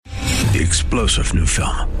the explosive new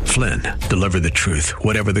film, Flynn, Deliver the Truth,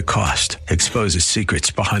 Whatever the Cost, exposes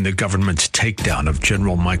secrets behind the government's takedown of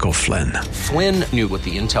General Michael Flynn. Flynn knew what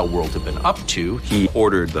the intel world had been up to. He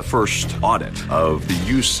ordered the first audit of the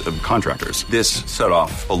use of contractors. This set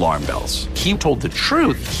off alarm bells. He told the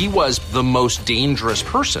truth. He was the most dangerous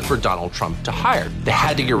person for Donald Trump to hire. They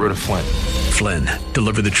had to get rid of Flynn. Flynn,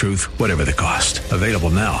 Deliver the Truth, Whatever the Cost. Available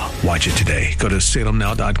now. Watch it today. Go to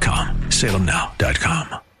salemnow.com.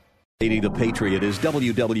 salemnow.com. The Patriot is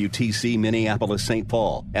WWTC Minneapolis St.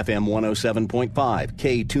 Paul, FM 107.5,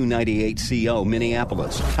 K298CO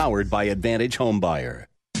Minneapolis, powered by Advantage Homebuyer.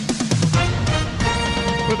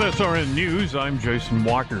 With SRN News, I'm Jason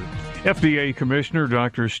Walker. FDA Commissioner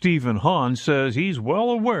Dr. Stephen Hahn says he's well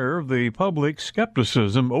aware of the public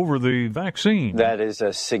skepticism over the vaccine. That is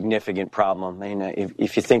a significant problem. I mean,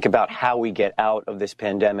 if you think about how we get out of this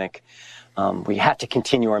pandemic, we have to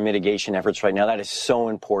continue our mitigation efforts right now. That is so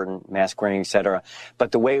important, mask wearing, et cetera.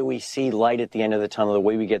 But the way we see light at the end of the tunnel, the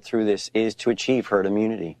way we get through this is to achieve herd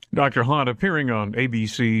immunity. Dr. Hahn appearing on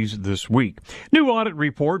ABC's This Week. New audit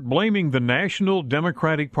report blaming the National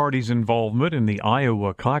Democratic Party's involvement in the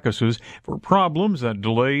Iowa caucuses for problems that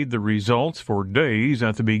delayed the results for days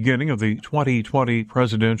at the beginning of the 2020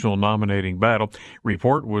 presidential nominating battle.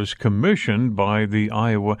 Report was commissioned by the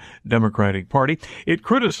Iowa Democratic Party. It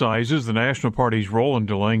criticizes the National Party's role in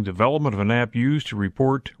delaying development of an app used to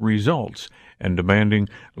report results and demanding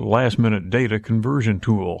last-minute data conversion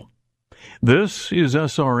tool. This is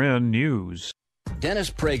SRN News.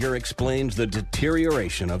 Dennis Prager explains the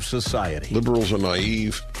deterioration of society. Liberals are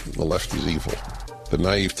naive, the left is evil. The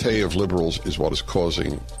naivete of liberals is what is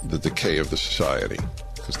causing the decay of the society,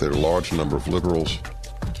 because there are a large number of liberals,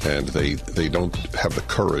 and they don't have the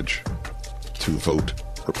courage to vote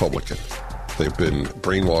Republican. They've been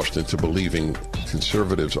brainwashed into believing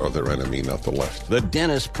conservatives are their enemy, not the left. The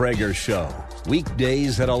Dennis Prager Show,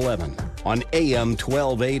 weekdays at 11 on AM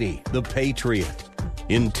 1280, The Patriot,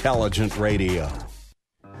 intelligent radio.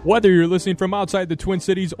 Whether you're listening from outside the Twin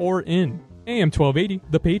Cities or in AM 1280,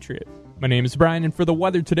 The Patriot. My name is Brian, and for the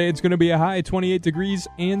weather today, it's going to be a high of 28 degrees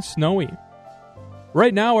and snowy.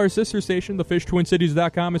 Right now, our sister station,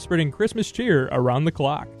 thefishtwincities.com, is spreading Christmas cheer around the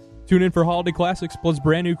clock. Tune in for holiday classics plus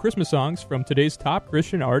brand new Christmas songs from today's top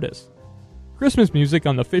Christian artists. Christmas music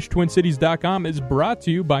on thefishtwincities.com is brought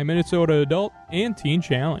to you by Minnesota Adult and Teen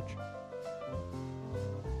Challenge.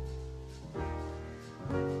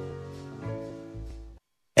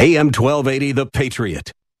 AM 1280, The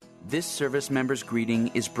Patriot. This service member's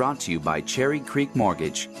greeting is brought to you by Cherry Creek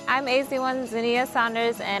Mortgage. I'm AC1 Zinnia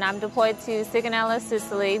Saunders, and I'm deployed to Sigonella,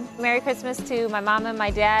 Sicily. Merry Christmas to my mom and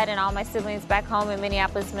my dad and all my siblings back home in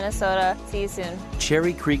Minneapolis, Minnesota. See you soon.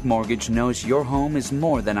 Cherry Creek Mortgage knows your home is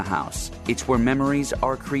more than a house. It's where memories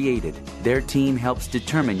are created. Their team helps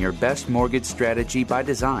determine your best mortgage strategy by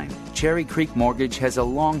design. Cherry Creek Mortgage has a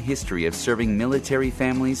long history of serving military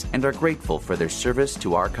families and are grateful for their service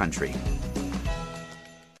to our country.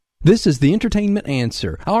 This is the Entertainment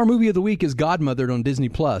Answer. Our movie of the week is Godmothered on Disney+.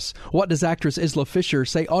 What does actress Isla Fisher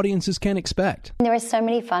say audiences can expect? There are so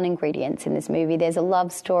many fun ingredients in this movie. There's a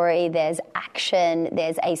love story, there's action,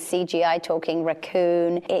 there's a CGI talking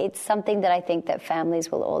raccoon. It's something that I think that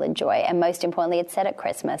families will all enjoy. And most importantly, it's set at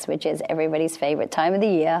Christmas, which is everybody's favorite time of the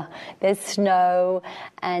year. There's snow,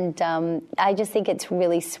 and I just think it's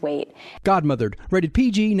really sweet. Godmothered, rated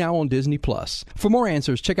PG, now on Disney+. For more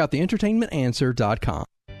answers, check out theentertainmentanswer.com.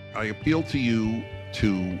 I appeal to you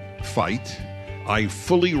to fight. I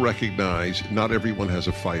fully recognize not everyone has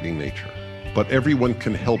a fighting nature, but everyone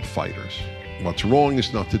can help fighters. What's wrong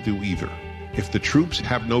is not to do either. If the troops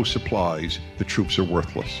have no supplies, the troops are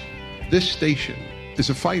worthless. This station is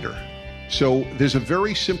a fighter. So there's a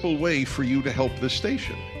very simple way for you to help this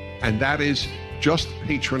station, and that is just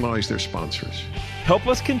patronize their sponsors. Help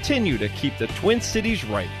us continue to keep the Twin Cities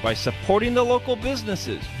right by supporting the local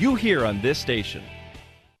businesses you hear on this station.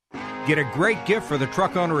 Get a great gift for the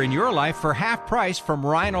truck owner in your life for half price from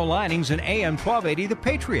Rhino Linings and AM 1280 The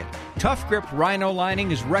Patriot. Tough Grip Rhino Lining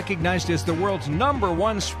is recognized as the world's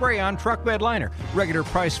 #1 spray-on truck bed liner. Regular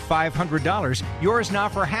price $500. Yours now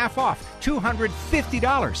for half off,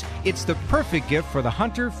 $250. It's the perfect gift for the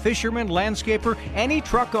hunter, fisherman, landscaper, any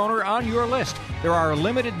truck owner on your list. There are a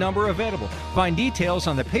limited number available. Find details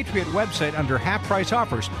on the Patriot website under half price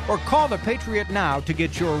offers or call the Patriot now to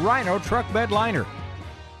get your Rhino truck bed liner.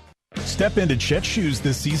 Step into Chet Shoes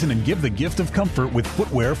this season and give the gift of comfort with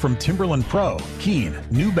footwear from Timberland Pro, Keen,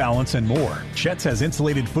 New Balance, and more. Chet's has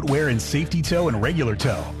insulated footwear in safety toe and regular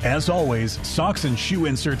toe. As always, socks and shoe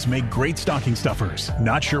inserts make great stocking stuffers.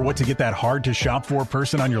 Not sure what to get that hard-to-shop-for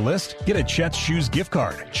person on your list? Get a Chet's Shoes gift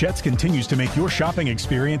card. Chet's continues to make your shopping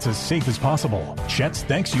experience as safe as possible. Chet's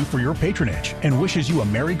thanks you for your patronage and wishes you a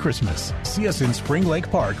Merry Christmas. See us in Spring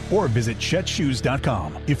Lake Park or visit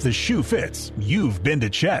ChetShoes.com. If the shoe fits, you've been to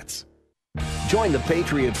Chet's. Join the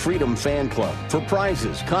Patriot Freedom Fan Club for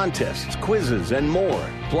prizes, contests, quizzes, and more.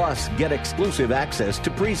 Plus, get exclusive access to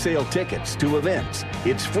pre-sale tickets to events.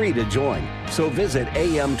 It's free to join, so visit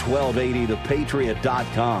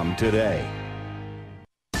am1280thepatriot.com today.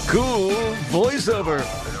 Cool voiceover,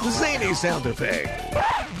 zany sound effect.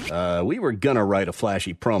 We were gonna write a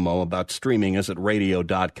flashy promo about streaming us at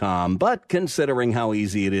radio.com, but considering how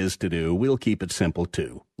easy it is to do, we'll keep it simple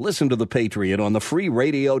too. Listen to The Patriot on the free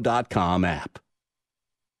radio.com app.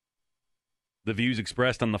 The views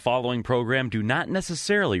expressed on the following program do not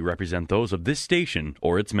necessarily represent those of this station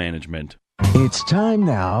or its management. It's time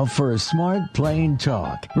now for a smart, plain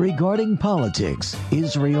talk regarding politics,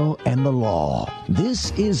 Israel, and the law. This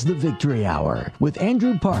is the Victory Hour with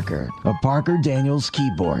Andrew Parker of Parker Daniels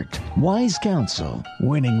Keyboard. Wise counsel,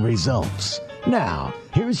 winning results. Now,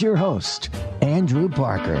 here's your host, Andrew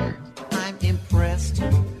Parker. I'm impressed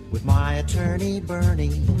with my attorney,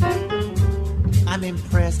 Bernie. I'm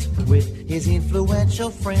impressed with his influential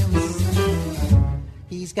friends.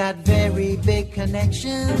 He's got very big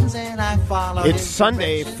connections, and I follow. It's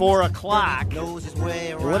Sunday, 4 o'clock.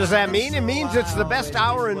 What does that mean? It means it's the best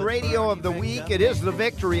hour in radio of the week. It is the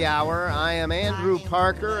Victory Hour. I am Andrew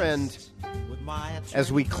Parker, and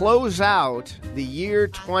as we close out the year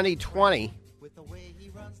 2020,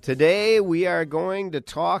 today we are going to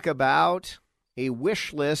talk about a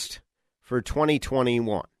wish list for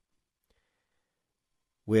 2021.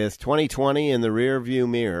 With 2020 in the rearview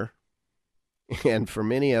mirror, and for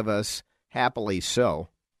many of us, happily so.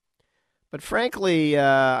 But frankly,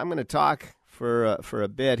 I'm going to talk for a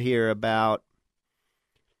bit here about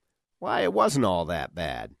why it wasn't all that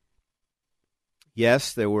bad.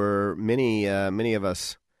 Yes, there were many of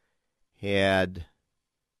us had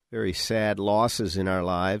very sad losses in our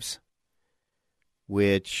lives,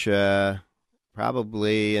 which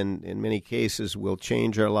probably, in many cases, will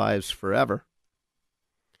change our lives forever.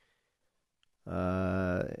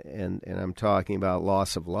 And I'm talking about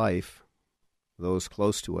loss of life, those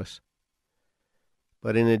close to us.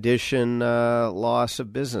 But in addition, loss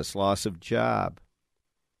of business, loss of job,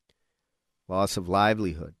 loss of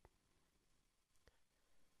livelihood.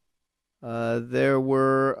 There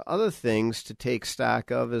were other things to take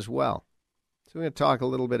stock of as well. So we're going to talk a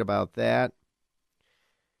little bit about that.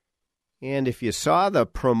 And if you saw the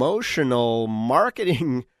promotional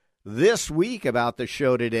marketing this week about the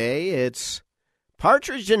show today, it's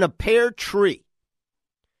Partridge in a Pear Tree,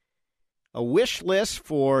 a wish list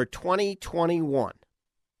for 2021.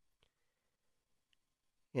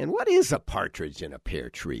 And what is a partridge in a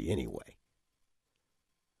pear tree anyway?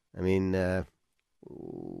 I mean,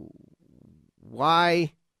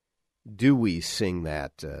 why do we sing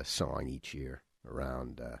that song each year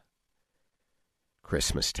around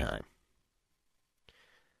Christmas time?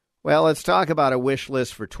 Well, let's talk about a wish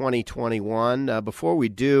list for 2021. Before we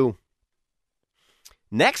do,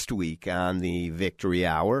 next week on the Victory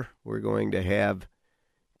Hour, we're going to have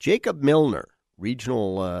Jacob Milner,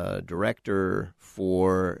 Regional Director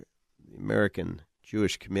for the American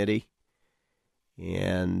Jewish Committee,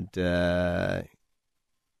 and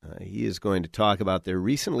he is going to talk about their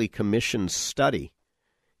recently commissioned study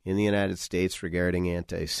in the United States regarding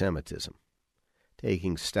anti-Semitism,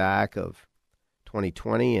 taking stock of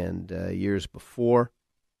 2020 and years before,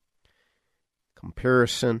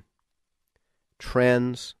 comparison,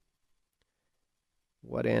 trends,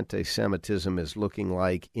 what anti-Semitism is looking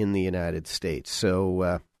like in the United States.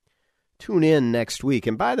 So tune in next week.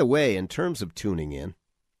 And by the way, in terms of tuning in,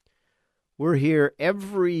 we're here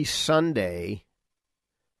every Sunday,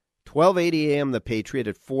 12:80 a.m. The Patriot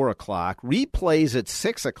at 4 o'clock, replays at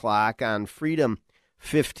 6 o'clock on Freedom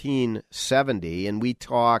 1570, and we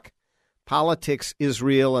talk politics,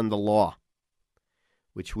 Israel, and the law,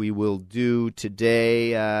 which we will do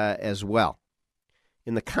today as well,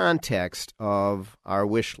 in the context of our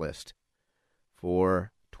wish list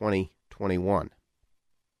for 2021.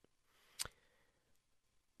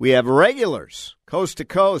 We have regulars, coast to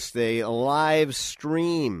coast, they live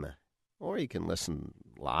stream, or you can listen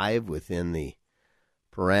live within the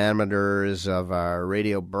parameters of our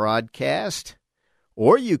radio broadcast,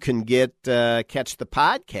 or you can catch the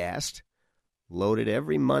podcast loaded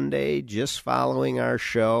every Monday just following our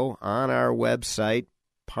show on our website,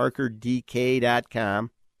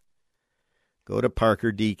 parkerdk.com. Go to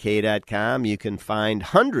parkerdk.com. You can find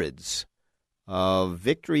hundreds of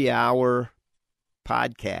Victory Hour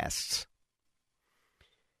podcasts.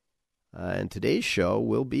 And today's show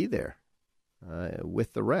will be there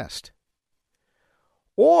with the rest.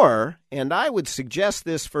 Or, and I would suggest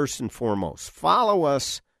this first and foremost, follow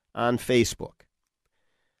us on Facebook.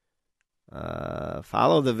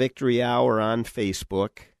 Follow the Victory Hour on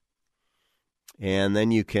Facebook, and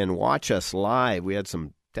then you can watch us live. We had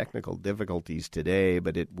some technical difficulties today,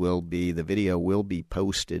 but the video will be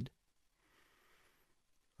posted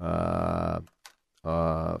from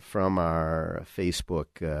our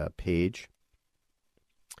Facebook page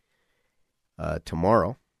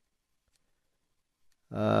tomorrow.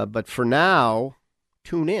 But for now,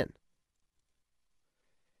 tune in.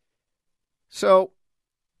 So,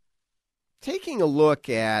 taking a look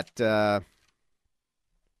at a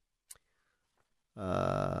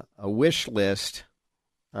wish list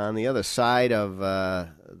on the other side of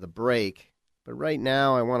the break, but right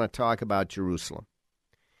now I want to talk about Jerusalem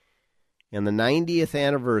and the 90th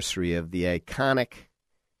anniversary of the iconic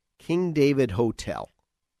King David Hotel.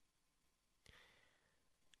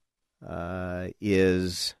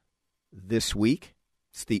 Is this week.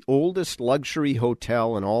 It's the oldest luxury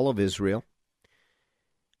hotel in all of Israel.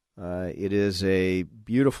 It is a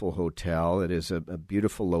beautiful hotel. It is a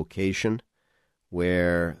beautiful location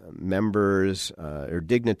where members or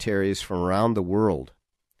dignitaries from around the world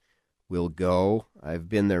will go. I've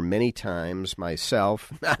been there many times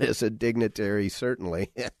myself, not as a dignitary,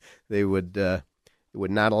 certainly. They would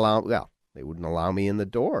not allow, they wouldn't allow me in the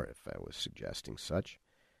door if I was suggesting such.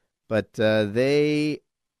 But they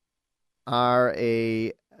are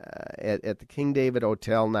at the King David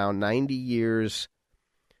Hotel now 90 years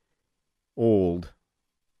old,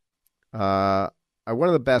 are one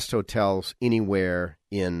of the best hotels anywhere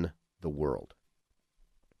in the world.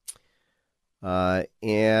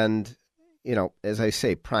 And, as I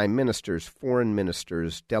say, prime ministers, foreign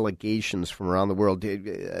ministers, delegations from around the world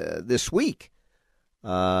this week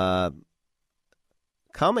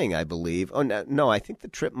coming, I believe. Oh, no, I think the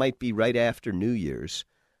trip might be right after New Year's.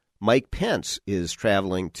 Mike Pence is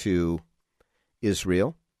traveling to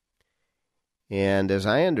Israel. And as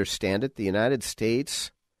I understand it, the United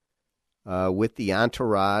States, with the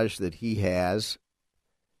entourage that he has,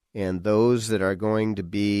 and those that are going to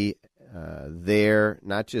be there,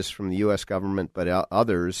 not just from the U.S. government, but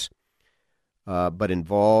others, but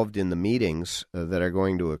involved in the meetings that are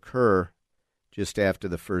going to occur just after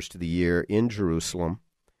the first of the year in Jerusalem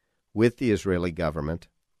with the Israeli government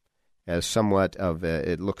as somewhat of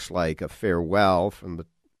it looks like a farewell from the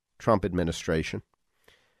Trump administration.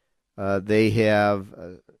 They have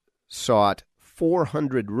sought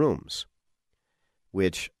 400 rooms,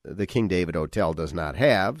 which the King David Hotel does not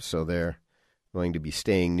have, so they're going to be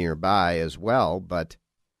staying nearby as well, but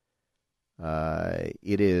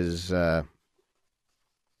it is going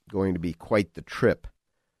to be quite the trip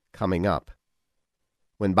coming up.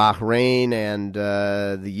 When Bahrain and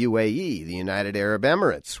the UAE, the United Arab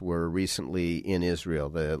Emirates, were recently in Israel,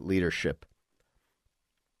 the leadership,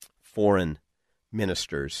 foreign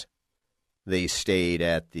ministers, they stayed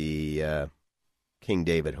at the King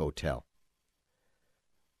David Hotel.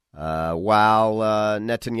 While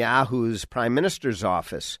Netanyahu's prime minister's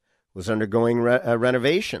office was undergoing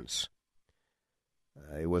renovations,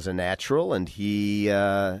 it was a natural, and he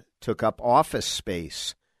took up office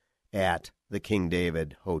space at the King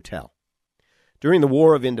David Hotel. During the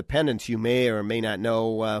War of Independence, you may or may not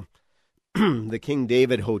know, the King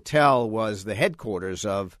David Hotel was the headquarters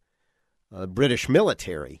of the British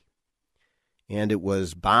military, and it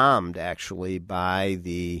was bombed, actually, by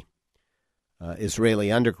the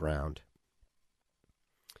Israeli underground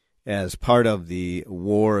as part of the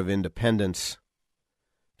War of Independence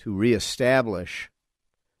to reestablish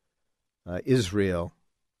Israel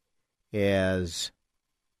as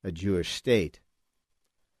a Jewish state.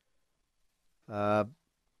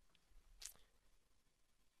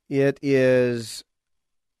 It is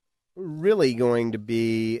really going to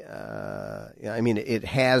be, it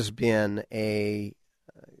has been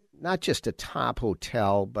not just a top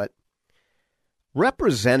hotel, but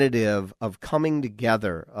representative of coming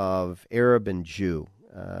together of Arab and Jew,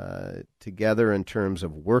 together in terms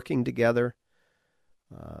of working together,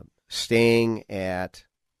 staying at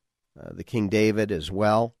the King David as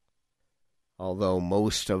well, although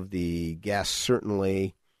most of the guests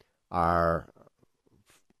certainly are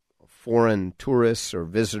foreign tourists or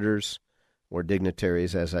visitors or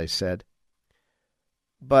dignitaries, as I said.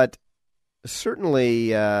 But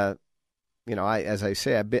certainly as I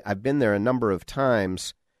say, I've been there a number of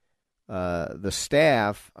times. The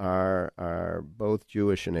staff are both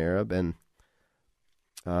Jewish and Arab, and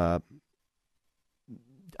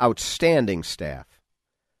outstanding staff.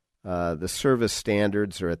 The service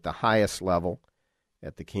standards are at the highest level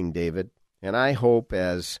at the King David, and I hope,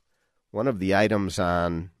 as one of the items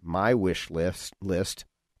on my wish list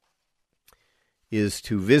is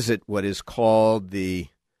to visit what is called the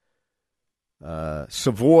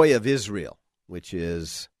Savoy of Israel, which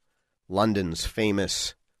is London's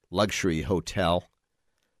famous luxury hotel,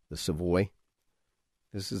 the Savoy.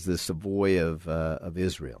 This is the Savoy of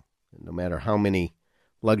Israel. No matter how many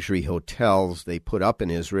luxury hotels they put up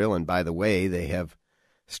in Israel, and by the way, they have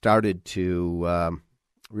started to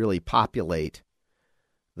really populate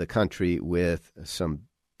the country with some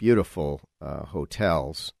beautiful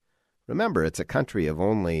hotels. Remember, it's a country of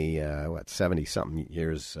only, 70-something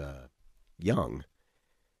years young.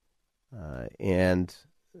 And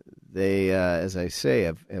they, as I say,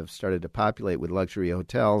 have started to populate with luxury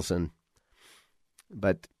hotels,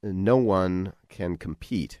 but no one can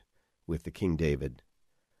compete with the King David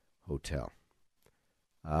Hotel.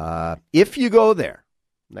 If you go there,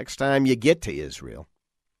 next time you get to Israel,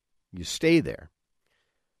 you stay there.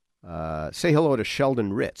 Say hello to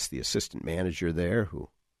Sheldon Ritz, the assistant manager there, who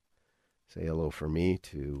say hello for me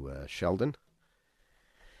to Sheldon.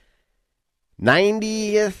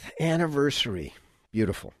 90th anniversary.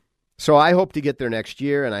 Beautiful. So I hope to get there next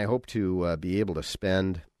year, and I hope to be able to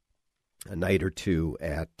spend a night or two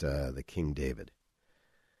at the King David.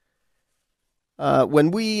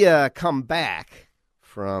 When we come back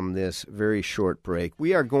from this very short break,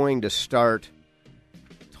 we are going to start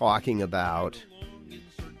talking about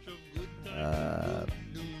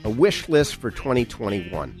a wish list for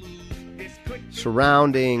 2021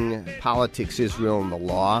 surrounding politics, Israel, and the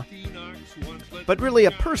law, but really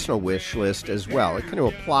a personal wish list as well. It can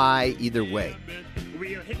apply either way.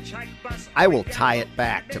 I will tie it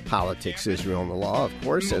back to politics, Israel, and the law, of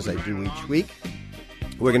course, as I do each week.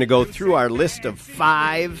 We're going to go through our list of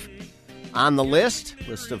 5 on the list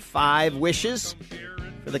of 5 wishes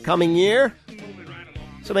for the coming year.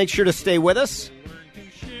 So make sure to stay with us.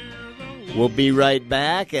 We'll be right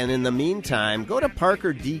back, and in the meantime, go to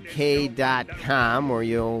parkerdk.com, where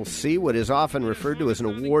you'll see what is often referred to as an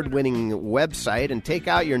award-winning website, and take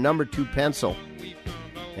out your number 2 pencil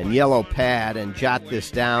and yellow pad and jot this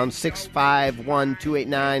down,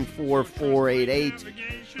 651-289-4488.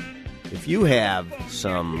 If you have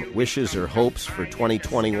some wishes or hopes for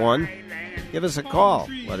 2021, give us a call.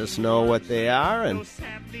 Let us know what they are, and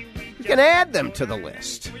you can add them to the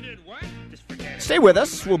list. Stay with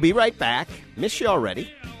us. We'll be right back. Miss you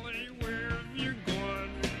already.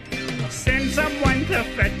 Send someone to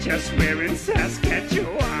fetch us. We're in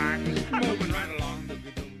Saskatchewan. Moving right along.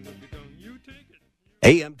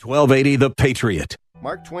 AM 1280, The Patriot.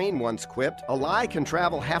 Mark Twain once quipped, "A lie can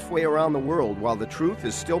travel halfway around the world while the truth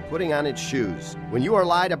is still putting on its shoes. When you are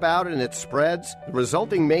lied about and it spreads, the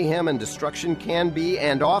resulting mayhem and destruction can be,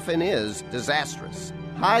 and often is, disastrous."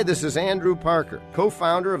 Hi, this is Andrew Parker,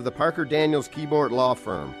 co-founder of the Parker Daniels Keyboard Law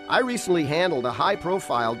Firm. I recently handled a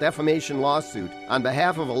high-profile defamation lawsuit on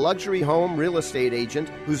behalf of a luxury home real estate agent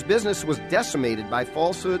whose business was decimated by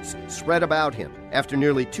falsehoods spread about him. After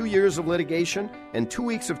nearly 2 years of litigation and 2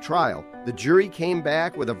 weeks of trial, the jury came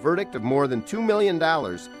back with a verdict of more than $2 million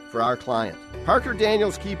for our client. Parker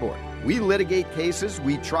Daniels Keyboard. We litigate cases,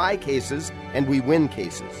 we try cases, and we win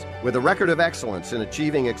cases. With a record of excellence in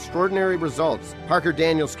achieving extraordinary results, Parker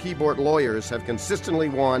Daniels Keyboard lawyers have consistently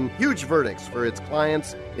won huge verdicts for its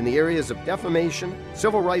clients in the areas of defamation,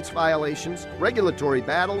 civil rights violations, regulatory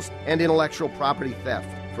battles, and intellectual property theft.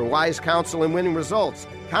 For wise counsel and winning results,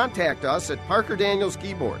 contact us at Parker Daniels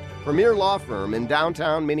Keyboard, premier law firm in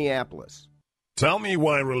downtown Minneapolis. Tell me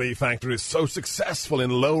why Relief Factor is so successful in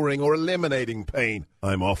lowering or eliminating pain.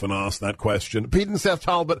 I'm often asked that question. Pete and Seth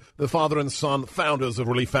Talbot, the father and son founders of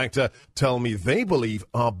Relief Factor, tell me they believe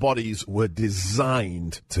our bodies were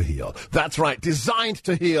designed to heal. That's right, designed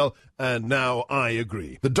to heal, and now I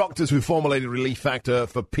agree. The doctors who formulated Relief Factor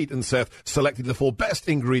for Pete and Seth selected the 4 best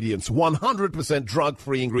ingredients, 100%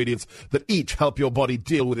 drug-free ingredients that each help your body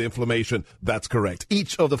deal with inflammation. That's correct.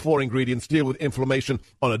 Each of the 4 ingredients deal with inflammation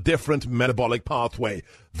on a different metabolic pathway.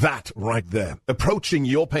 That right there, approaching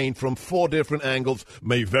your pain from 4 different angles,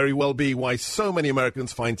 may very well be why so many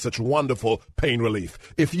Americans find such wonderful pain relief.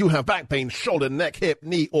 If you have back pain, shoulder, neck, hip,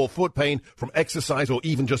 knee, or foot pain from exercise or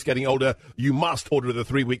even just getting older, you must order the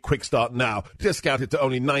 3-week quick start now. Discount it to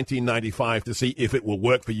only $19.95 to see if it will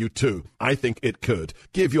work for you too. I think it could.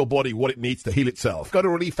 Give your body what it needs to heal itself. Go to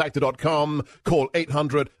relieffactor.com, call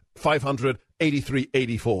 800-500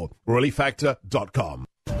 8384. ReliefFactor.com.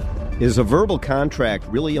 Is a verbal contract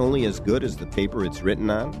really only as good as the paper it's written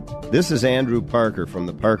on? This is Andrew Parker from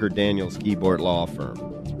the Parker Daniels Keyboard Law Firm.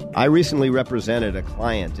 I recently represented a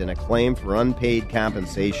client in a claim for unpaid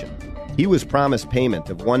compensation. He was promised payment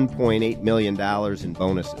of $1.8 million in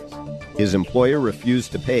bonuses. His employer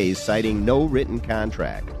refused to pay, citing no written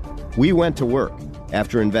contract. We went to work.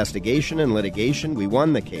 After investigation and litigation, we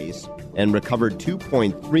won the case and recovered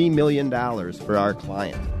 $2.3 million for our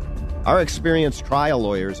client. Our experienced trial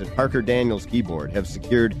lawyers at Parker Daniels Keyboard have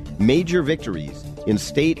secured major victories in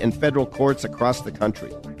state and federal courts across the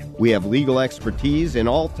country. We have legal expertise in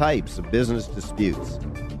all types of business disputes,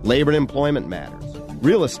 labor and employment matters,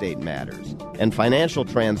 real estate matters, and financial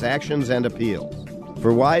transactions and appeals.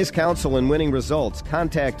 For wise counsel and winning results,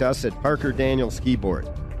 contact us at Parker Daniels Keyboard,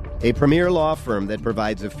 a premier law firm that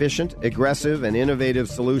provides efficient, aggressive, and innovative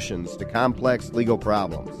solutions to complex legal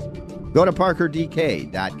problems. Go to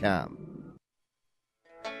parkerdk.com.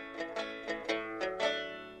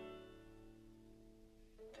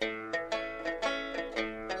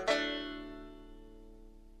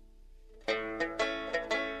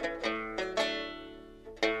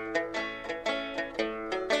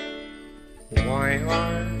 Why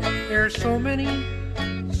are there so many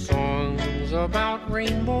songs about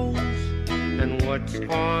rainbows? And what's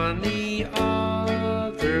on the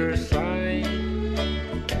other side?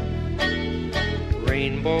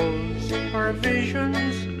 Rainbows are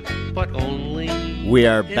visions, but only We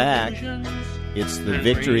are back. It's the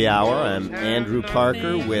Victory Hour. I'm Andrew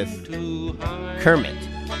Parker with Kermit.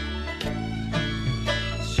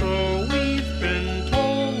 So we've been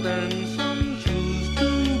told, and some choose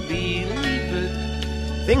to believe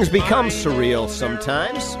it. Things become surreal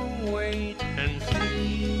sometimes.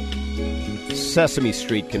 Sesame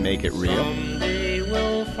Street can make it real. Someday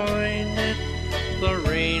we'll find it, the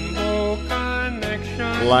rainbow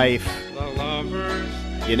connection. Life. The lovers.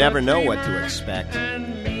 You never know what to expect.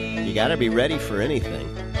 You gotta be ready for anything.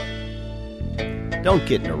 Don't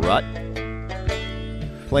get in a rut.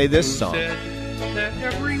 Play this song. Said that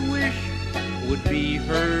every wish would be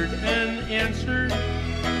heard and answered.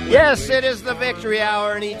 Yes, it is the Victory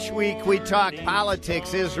Hour, and each week we talk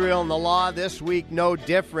politics, Israel, and the law. This week, no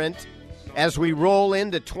different. As we roll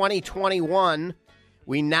into 2021,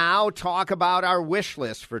 we now talk about our wish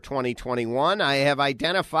list for 2021. I have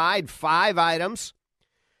identified 5 items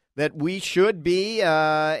that we should be, in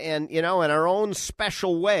our own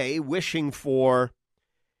special way, wishing for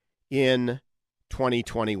in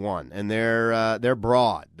 2021. And they're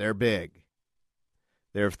broad, they're big,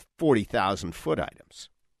 they're 40,000-foot items.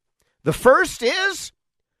 The first is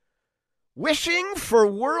wishing for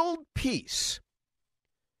world peace.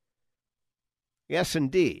 Yes,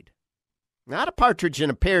 indeed. Not a partridge in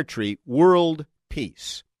a pear tree, world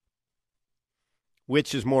peace.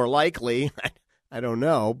 Which is more likely, I don't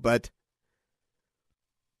know, but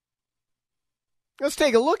let's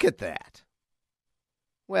take a look at that.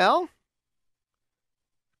 Well,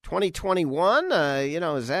 2021,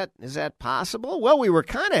 is that possible? Well, we were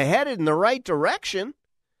kind of headed in the right direction.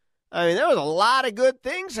 I mean, there was a lot of good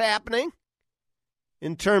things happening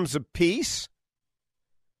in terms of peace.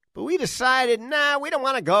 But we decided, we don't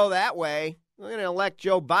want to go that way. We're going to elect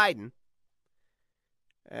Joe Biden.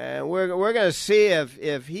 And we're going to see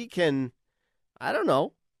if he can, I don't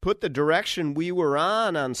know, put the direction we were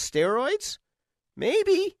on steroids?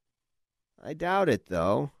 Maybe. I doubt it,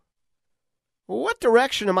 though. Well, what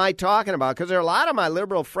direction am I talking about? Because there are a lot of my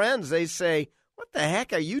liberal friends, they say, what the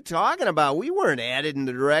heck are you talking about? We weren't headed in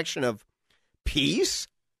the direction of peace.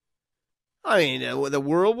 I mean, the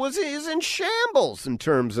world is in shambles in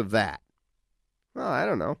terms of that. Well, I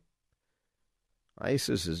don't know.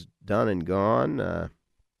 ISIS is done and gone.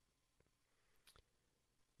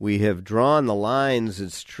 We have drawn the lines,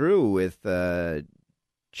 it's true, with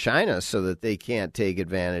China so that they can't take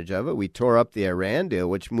advantage of it. We tore up the Iran deal,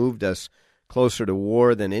 which moved us closer to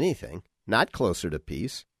war than anything, not closer to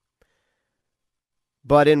peace.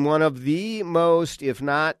 But in one of the most, if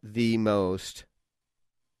not the most,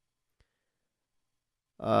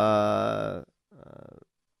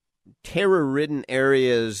 terror-ridden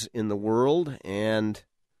areas in the world, and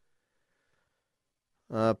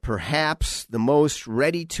perhaps the most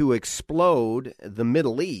ready to explode, the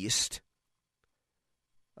Middle East,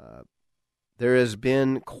 there has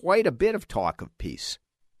been quite a bit of talk of peace.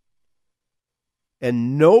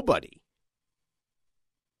 And nobody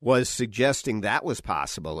was suggesting that was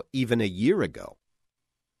possible even a year ago.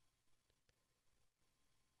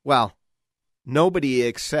 Well, nobody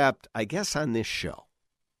except, I guess, on this show,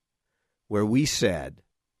 where I said,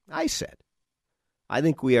 I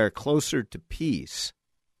think we are closer to peace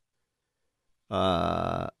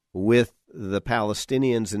with the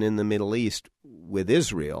Palestinians and in the Middle East with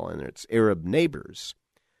Israel and its Arab neighbors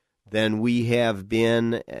than we have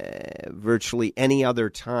been virtually any other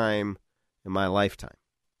time in my lifetime.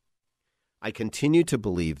 I continue to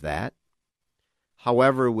believe that.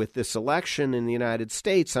 However, with this election in the United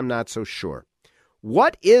States, I'm not so sure.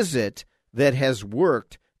 What is it that has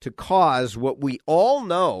worked to cause what we all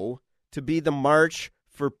know to be the march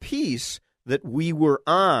for peace that we were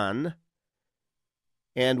on,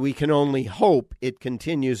 and we can only hope it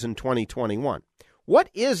continues in 2021? What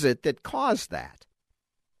is it that caused that?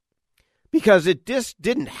 Because it just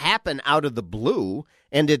didn't happen out of the blue,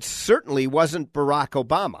 and it certainly wasn't Barack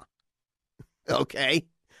Obama. Okay?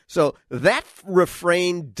 So that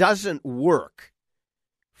refrain doesn't work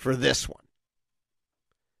for this one.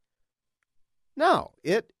 No,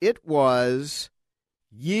 it was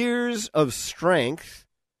years of strength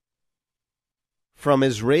from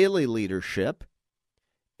Israeli leadership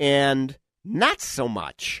and not so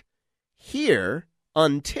much here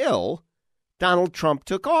until Donald Trump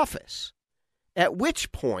took office. At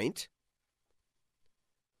which point,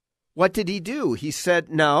 what did he do? He said,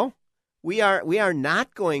 no, we are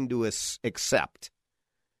not going to accept,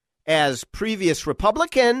 as previous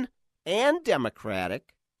Republican and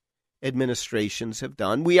Democratic administrations have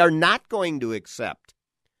done, we are not going to accept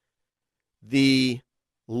the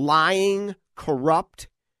lying, corrupt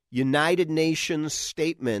United Nations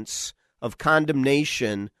statements of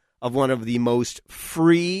condemnation of one of the most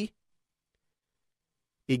free,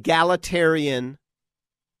 egalitarian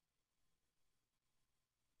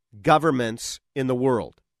governments in the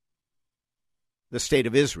world, the State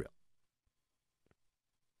of Israel.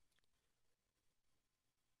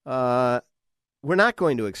 We're not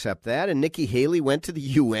going to accept that. And Nikki Haley went to the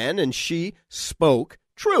UN and she spoke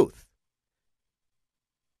truth.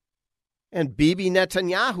 And Bibi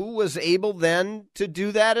Netanyahu was able then to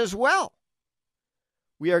do that as well.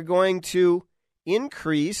 We are going to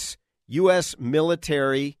increase U.S.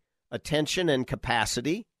 military attention and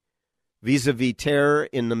capacity vis-a-vis terror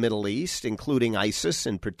in the Middle East, including ISIS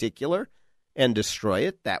in particular, and destroy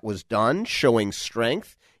it. That was done, showing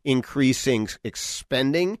strength, increasing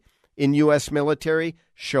spending in U.S. military,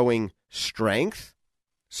 showing strength,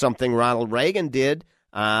 something Ronald Reagan did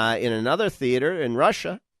in another theater in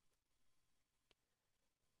Russia.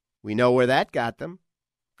 We know where that got them,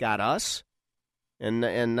 got us, and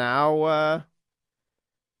now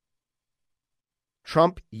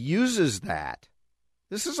Trump uses that.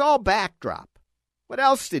 This is all backdrop. What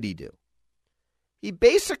else did he do? He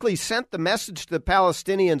basically sent the message to the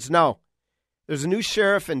Palestinians, no, there's a new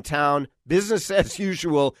sheriff in town. Business as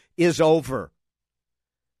usual is over.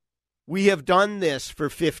 We have done this for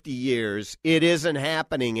 50 years. It isn't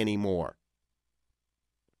happening anymore.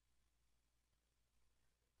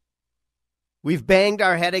 We've banged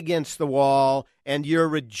our head against the wall, and your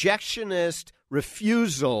rejectionist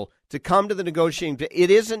refusal to come to the negotiating table, it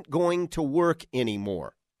isn't going to work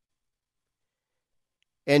anymore.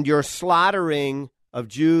 And your slaughtering of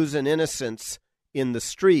Jews and innocents in the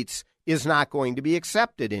streets is not going to be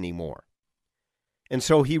accepted anymore. And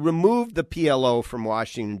so he removed the PLO from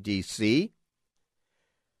Washington, D.C.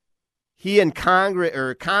 He and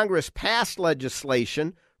Congress passed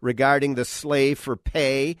legislation regarding the slave for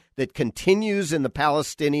pay that continues in the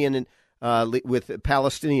Palestinian with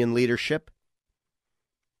Palestinian leadership,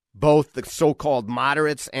 both the so-called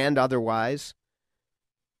moderates and otherwise,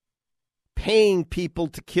 paying people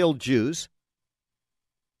to kill Jews.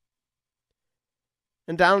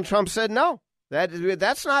 And Donald Trump said, no,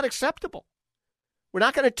 that's not acceptable. We're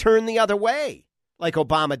not going to turn the other way like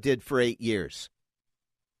Obama did for 8 years.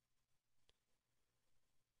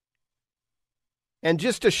 And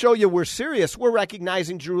just to show you we're serious, we're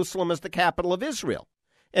recognizing Jerusalem as the capital of Israel.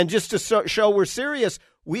 And just to show we're serious,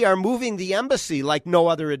 we are moving the embassy like no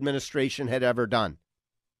other administration had ever done.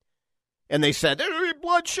 And they said, there'll be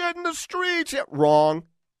bloodshed in the streets. Yeah, wrong.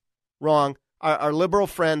 Our liberal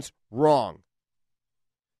friends, wrong.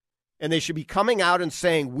 And they should be coming out and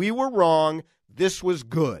saying, we were wrong, this was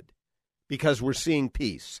good, because we're seeing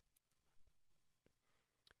peace.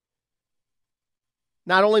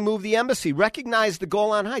 Not only move the embassy, recognize the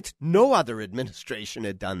Golan Heights. No other administration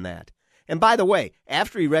had done that. And by the way,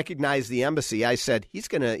 after he recognized the embassy, I said he's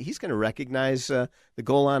going to recognize the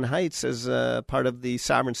Golan Heights as part of the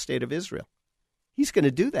sovereign state of Israel. He's going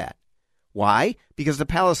to do that. Why? Because the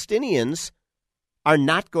Palestinians are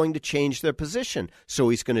not going to change their position. So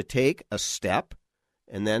he's going to take a step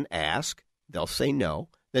and then ask. They'll say no.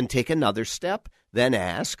 Then take another step, then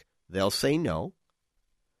ask. They'll say no.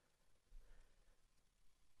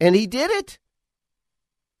 And he did it.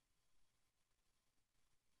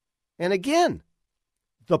 And again,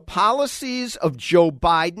 the policies of Joe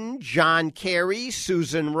Biden, John Kerry,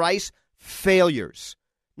 Susan Rice, failures.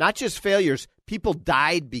 Not just failures, people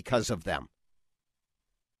died because of them.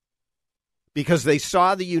 Because they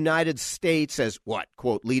saw the United States as what,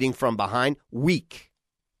 quote, leading from behind, weak.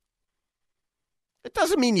 It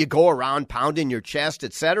doesn't mean you go around pounding your chest,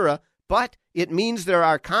 etc., but it means there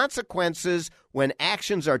are consequences when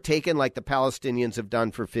actions are taken like the Palestinians have done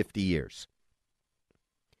for 50 years.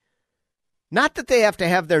 Not that they have to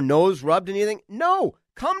have their nose rubbed in anything. No,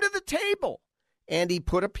 come to the table. And he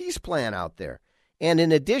put a peace plan out there. And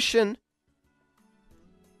in addition,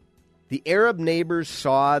 the Arab neighbors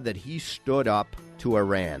saw that he stood up to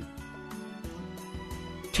Iran,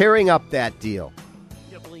 tearing up that deal,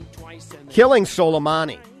 killing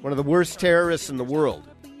Soleimani, one of the worst terrorists in the world.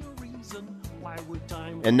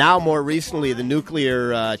 And now, more recently, the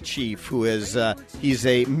nuclear chief, who is, he's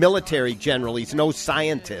a military general. He's no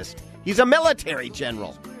scientist. He's a military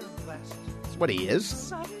general. That's what he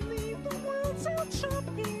is.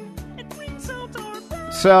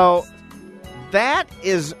 So that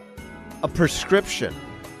is a prescription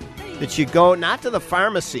that you go not to the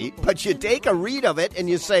pharmacy, but you take a read of it and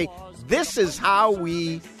you say, this is how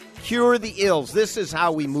we cure the ills. This is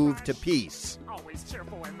how we move to peace.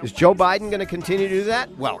 Is Joe Biden going to continue to do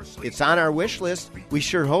that? Well, it's on our wish list. We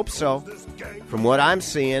sure hope so. From what I'm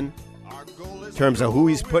seeing, in terms of who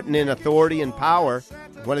he's putting in authority and power,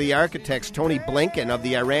 one of the architects, Tony Blinken, of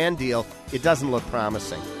the Iran deal, it doesn't look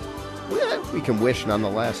promising. We can wish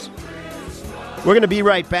nonetheless. We're going to be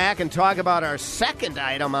right back and talk about our second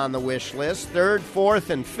item on the wish list, third, fourth,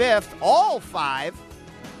 and fifth, all five.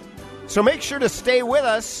 So make sure to stay with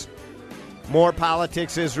us. More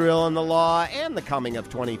politics, Israel, and the law, and the coming of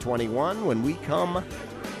 2021 when we come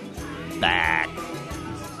back.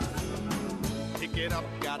 Pick it up,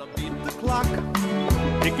 gotta beat the clock.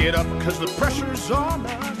 Pick it up, because the pressure's on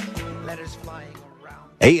us. Letters flying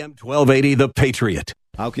around. AM 1280, The Patriot.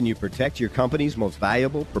 How can you protect your company's most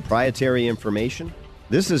valuable proprietary information?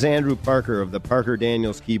 This is Andrew Parker of the Parker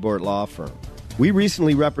Daniels Keyboard Law Firm. We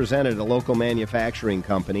recently represented a local manufacturing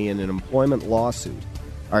company in an employment lawsuit.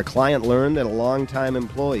 Our client learned that a longtime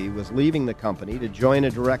employee was leaving the company to join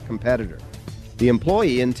a direct competitor. The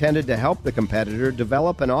employee intended to help the competitor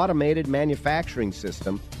develop an automated manufacturing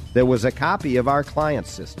system that was a copy of our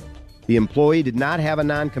client's system. The employee did not have a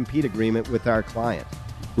non-compete agreement with our client.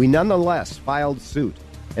 We nonetheless filed suit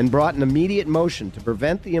and brought an immediate motion to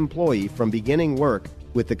prevent the employee from beginning work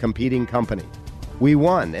with the competing company. We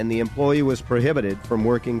won, and the employee was prohibited from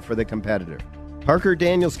working for the competitor. Parker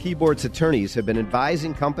Daniels Keyboard's attorneys have been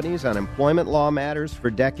advising companies on employment law matters for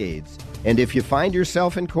decades. And if you find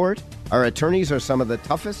yourself in court, our attorneys are some of the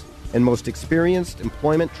toughest and most experienced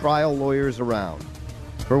employment trial lawyers around.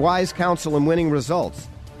 For wise counsel and winning results,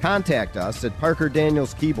 contact us at Parker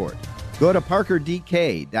Daniels Keyboard. Go to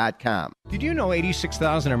parkerdk.com. Did you know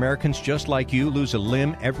 86,000 Americans just like you lose a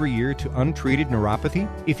limb every year to untreated neuropathy?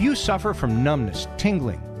 If you suffer from numbness,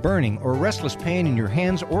 tingling, burning, or restless pain in your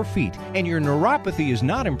hands or feet, and your neuropathy is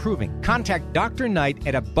not improving, contact Dr. Knight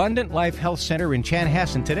at Abundant Life Health Center in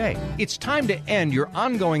Chanhassen today. It's time to end your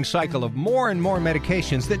ongoing cycle of more and more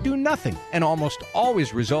medications that do nothing and almost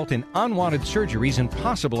always result in unwanted surgeries and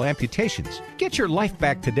possible amputations. Get your life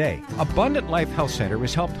back today. Abundant Life Health Center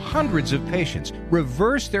has helped hundreds of patients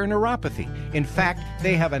reverse their neuropathy. In fact,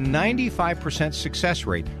 they have a 95% success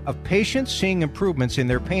rate of patients seeing improvements in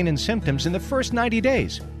their pain and symptoms in the first 90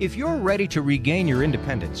 days. If you're ready to regain your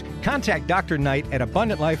independence, contact Dr. Knight at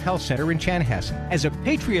Abundant Life Health Center in Chanhassen. As a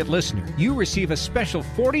Patriot listener, you receive a special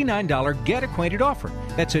 $49 Get Acquainted offer.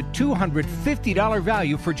 That's a $250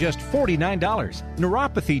 value for just $49.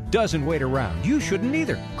 Neuropathy doesn't wait around. You shouldn't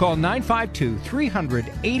either. Call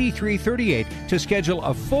 952-300-8338 to schedule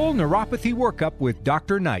a full neuropathy workup with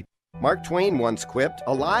Dr. Knight. Mark Twain once quipped,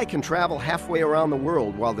 "A lie can travel halfway around the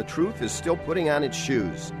world while the truth is still putting on its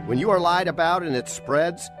shoes. When you are lied about and it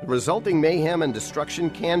spreads, the resulting mayhem and destruction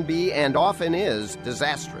can be, and often is,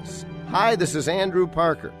 disastrous." Hi, this is Andrew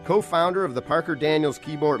Parker, co-founder of the Parker Daniels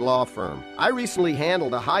Keyboard Law Firm. I recently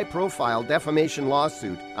handled a high-profile defamation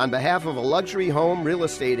lawsuit on behalf of a luxury home real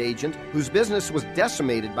estate agent whose business was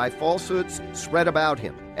decimated by falsehoods spread about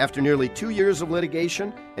him. After nearly 2 years of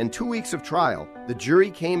litigation and 2 weeks of trial, the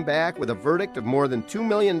jury came back with a verdict of more than $2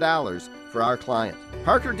 million for our client.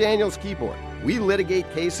 Parker Daniels Keyboard. We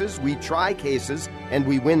litigate cases, we try cases, and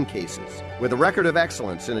we win cases. With a record of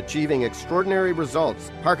excellence in achieving extraordinary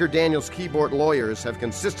results, Parker Daniels Keyboard lawyers have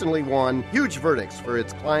consistently won huge verdicts for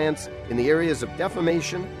its clients in the areas of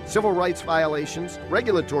defamation, civil rights violations,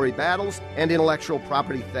 regulatory battles, and intellectual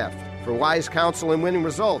property theft. For wise counsel and winning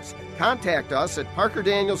results, Contact us at Parker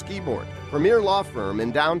Daniels Keyboard, premier law firm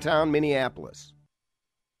in downtown Minneapolis.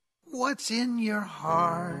 What's in your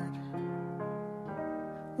heart?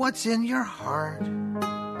 What's in your heart?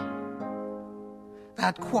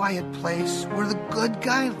 That quiet place where the good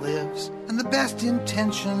guy lives and the best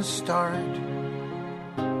intentions start.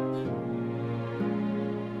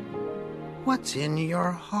 What's in your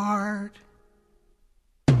heart?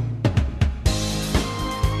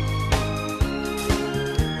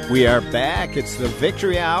 We are back. It's the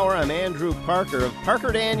Victory Hour. I'm Andrew Parker of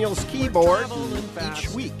Parker Daniels Keyboard. Each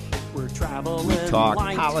week, we talk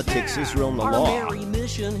politics, Israel, and the law.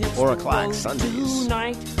 4 o'clock Sundays.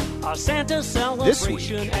 This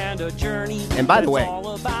week, and by the way,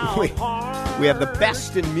 we have the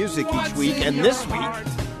best in music each week, and this week,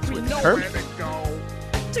 it's with Kermit.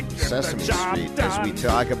 Sesame Street, as we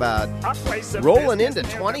talk about rolling into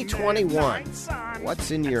 2021.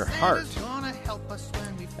 What's in your heart?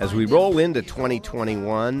 As we roll into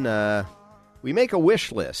 2021, we make a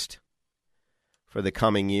wish list for the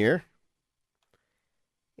coming year.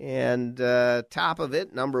 And top of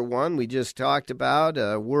it, number 1, we just talked about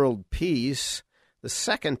world peace. The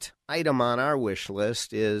second item on our wish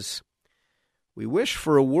list is we wish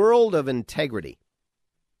for a world of integrity.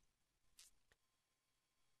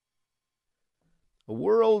 A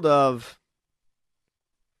world of,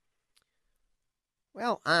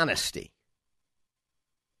 well, honesty.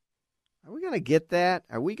 Are we going to get that?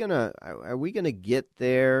 Are we going to get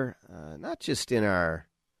there? Not just in our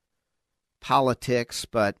politics,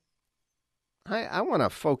 but I want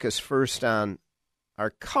to focus first on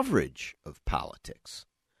our coverage of politics,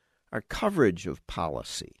 our coverage of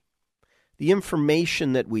policy, the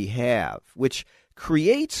information that we have, which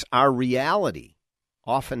creates our reality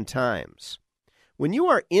oftentimes. When you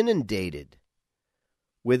are inundated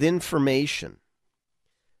with information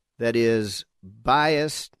that is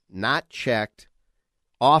biased, not checked,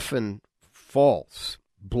 often false,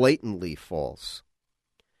 blatantly false,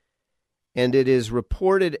 and it is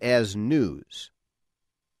reported as news,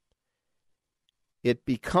 it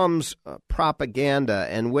becomes propaganda.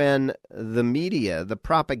 And when the media, the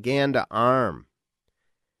propaganda arm,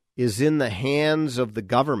 is in the hands of the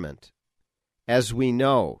government, as we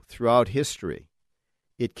know throughout history,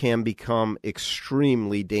 it can become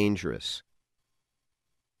extremely dangerous.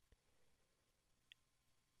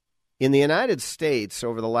 In the United States,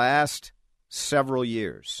 over the last several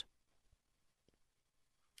years,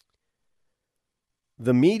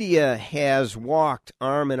 the media has walked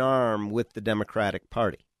arm in arm with the Democratic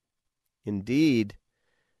Party. Indeed,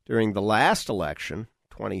 during the last election,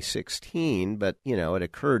 2016, but, it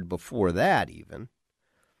occurred before that even,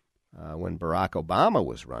 when Barack Obama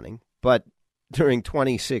was running. But during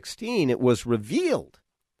 2016, it was revealed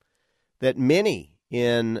that many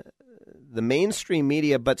in the mainstream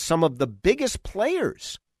media, but some of the biggest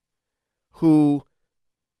players who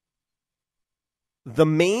the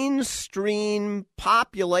mainstream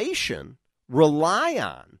population rely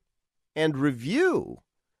on and review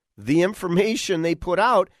the information they put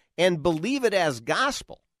out and believe it as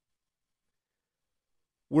gospel,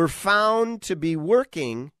 were found to be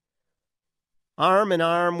working arm in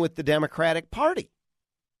arm with the Democratic Party.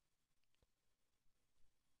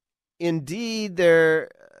 Indeed,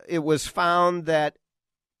 it was found that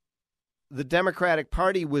the Democratic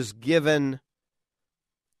Party was given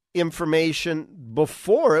information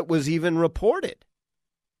before it was even reported.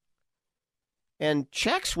 And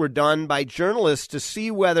checks were done by journalists to see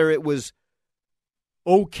whether it was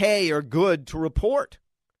okay or good to report.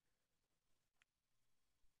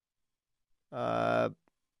 Beyond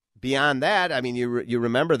that, I mean, you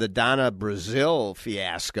remember the Donna Brazile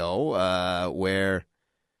fiasco, where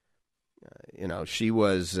she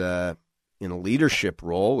was in a leadership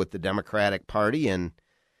role with the Democratic Party, and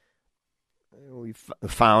we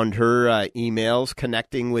found her emails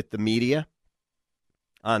connecting with the media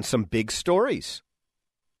on some big stories.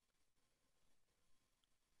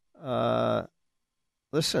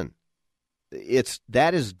 Listen,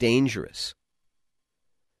 that is dangerous.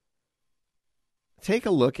 Take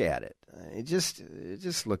a look at it.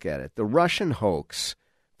 Just look at it. The Russian hoax,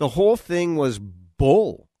 the whole thing was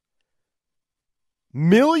bull.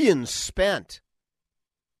 Millions spent.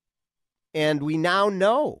 And we now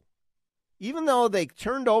know, even though they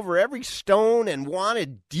turned over every stone and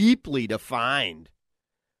wanted deeply to find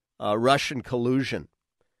Russian collusion,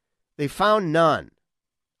 they found none.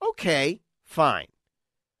 Okay, fine.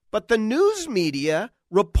 But the news media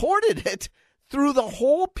reported it through the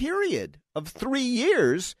whole period of 3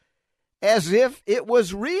 years as if it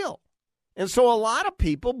was real. And so a lot of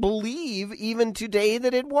people believe even today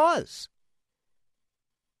that it was,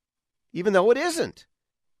 even though it isn't.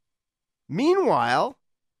 Meanwhile,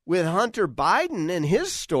 with Hunter Biden and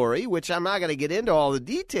his story, which I'm not going to get into all the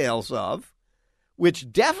details of, which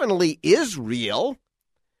definitely is real,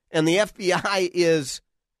 and the FBI is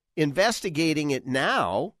investigating it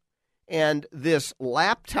now, and this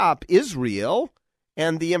laptop is real,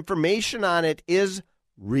 and the information on it is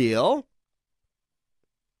real.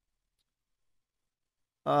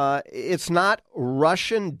 It's not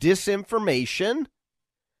Russian disinformation.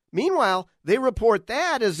 Meanwhile, they report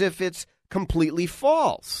that as if it's completely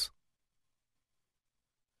false.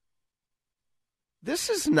 This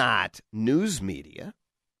is not news media.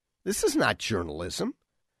 This is not journalism.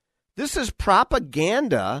 This is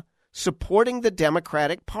propaganda supporting the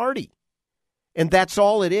Democratic Party. And that's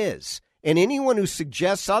all it is. And anyone who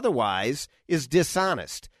suggests otherwise is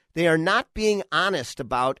dishonest. They are not being honest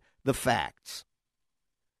about the facts.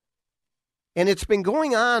 And it's been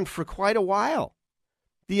going on for quite a while.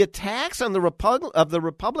 The attacks on the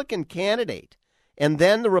Republican candidate and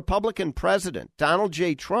then the Republican president, Donald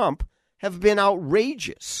J. Trump, have been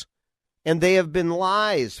outrageous. And they have been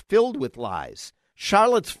lies, filled with lies.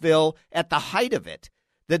 Charlottesville at the height of it,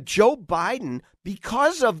 that Joe Biden,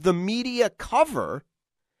 because of the media cover,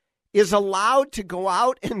 is allowed to go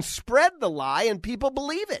out and spread the lie and people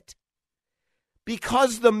believe it.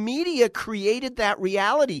 Because the media created that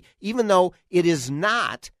reality, even though it is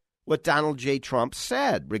not what Donald J. Trump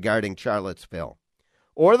said regarding Charlottesville,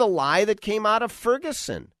 or the lie that came out of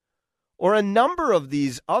Ferguson, or a number of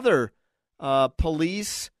these other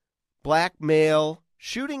police blackmail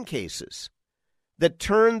shooting cases that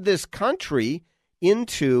turned this country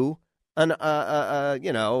into having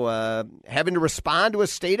to respond to a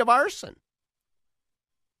state of arson.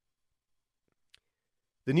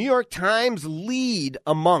 The New York Times lead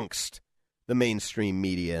amongst the mainstream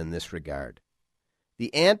media in this regard.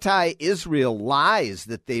 The anti-Israel lies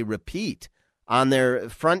that they repeat on their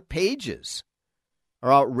front pages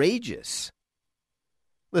are outrageous.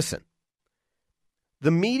 Listen,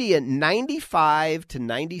 the media, 95 to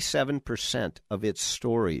 97% of its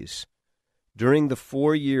stories during the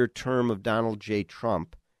 4-year term of Donald J.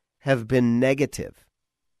 Trump have been negative.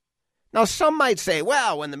 Now, some might say,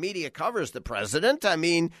 well, when the media covers the president, I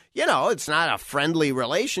mean, it's not a friendly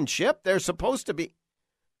relationship. They're supposed to be.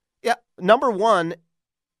 Yeah, number one,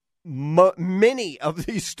 many of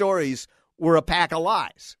these stories were a pack of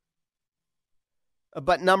lies.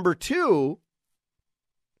 But number two,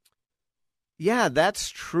 yeah, that's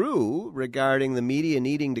true regarding the media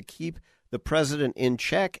needing to keep the president in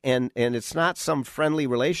check, and it's not some friendly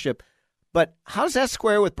relationship. But how's that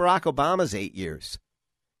square with Barack Obama's 8 years?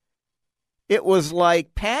 It was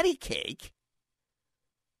like patty cake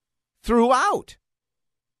throughout.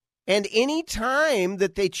 And any time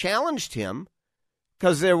that they challenged him,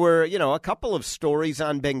 because there were, a couple of stories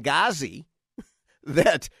on Benghazi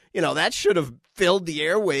that, that should have filled the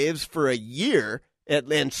airwaves for a year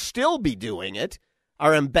and still be doing it.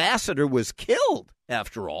 Our ambassador was killed,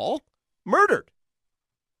 after all, murdered.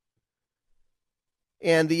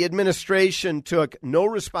 And the administration took no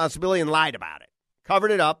responsibility and lied about it,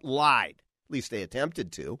 covered it up, lied. At least they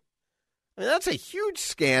attempted to. I mean, that's a huge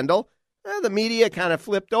scandal. The media kind of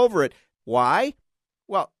flipped over it. Why?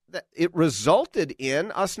 Well, it resulted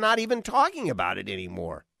in us not even talking about it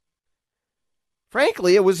anymore.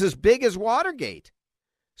 Frankly, it was as big as Watergate.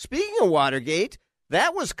 Speaking of Watergate,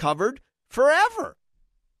 that was covered forever.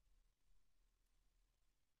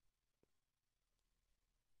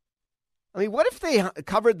 I mean, what if they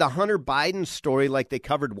covered the Hunter Biden story like they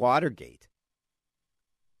covered Watergate?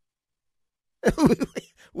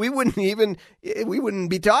 we wouldn't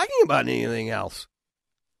be talking about anything else.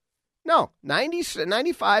 No,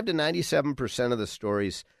 95 to 97% of the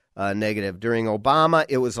stories negative. During Obama,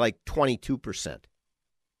 it was like 22%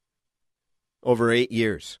 over 8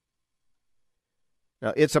 years.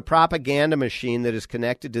 Now, it's a propaganda machine that is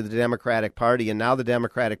connected to the Democratic Party, and now the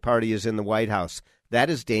Democratic Party is in the White House.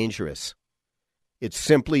 That is dangerous. It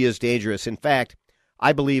simply is dangerous. In fact,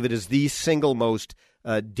 I believe it is the single most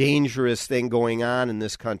dangerous thing going on in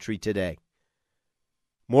this country today.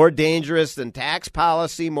 More dangerous than tax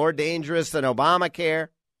policy, more dangerous than Obamacare.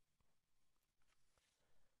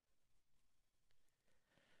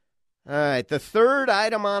 All right, the third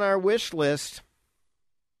item on our wish list.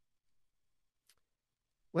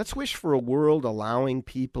 Let's wish for a world allowing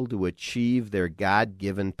people to achieve their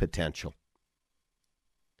God-given potential.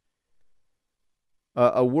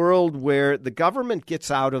 A world where the government gets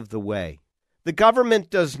out of the way. The government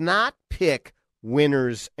does not pick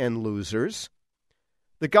winners and losers.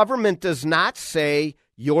 The government does not say,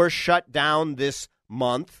 you're shut down this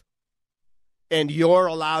month and you're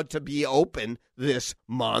allowed to be open this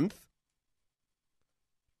month.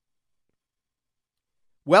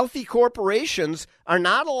 Wealthy corporations are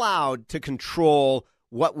not allowed to control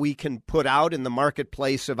what we can put out in the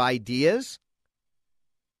marketplace of ideas.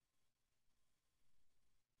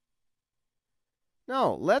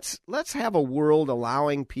 No, let's have a world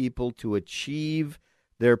allowing people to achieve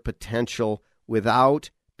their potential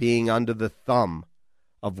without being under the thumb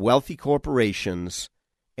of wealthy corporations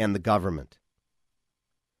and the government.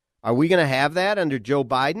 Are we going to have that under Joe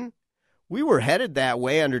Biden? We were headed that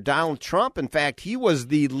way under Donald Trump. In fact, he was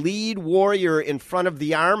the lead warrior in front of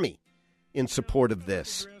the army in support of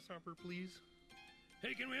this. Grasshopper, please.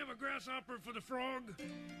 Hey, can we have a grasshopper for the frog?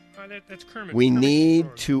 That's Kermit. We Kermit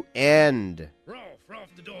need to end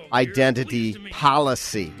Ralph the dog. identity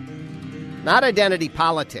policy. Not identity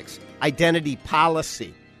politics, identity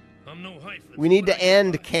policy. I'm no hyphen. We need to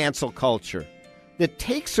end cancel culture that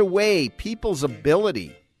takes away people's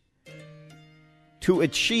ability to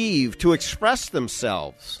achieve, to express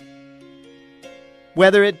themselves,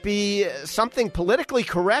 whether it be something politically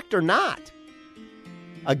correct or not.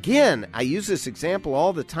 Again, I use this example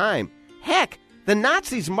all the time. Heck, the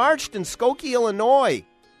Nazis marched in Skokie, Illinois,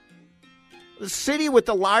 the city with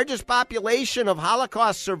the largest population of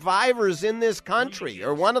Holocaust survivors in this country,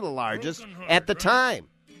 or one of the largest at the time.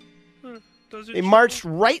 They marched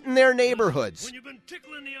right in their neighborhoods.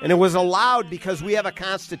 And it was allowed because we have a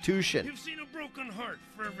constitution. You've seen a broken heart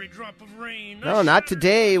for every drop of rain. No, not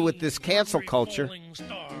today with this cancel culture.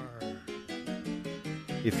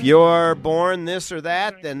 If you're born this or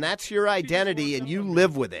that, then that's your identity and you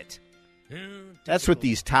live with it. That's what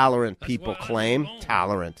these tolerant people claim.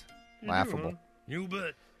 Tolerant. Laughable. You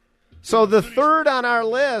bet. So the third on our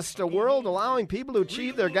list, a world allowing people to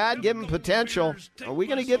achieve their God-given potential. Are we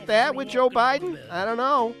going to get that with Joe Biden? I don't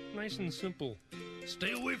know. Nice and simple.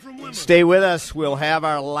 Stay away from women. Stay with us. We'll have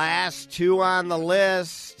our last two on the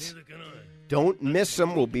list. Don't miss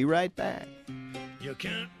them. We'll be right back. You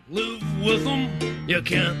can't live with them. You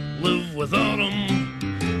can't live without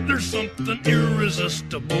them. There's something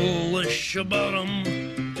irresistible-ish about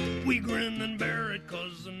them. We grin and bear it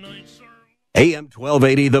 'cause the nights are... AM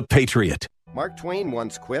 1280, The Patriot. Mark Twain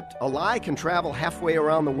once quipped, "A lie can travel halfway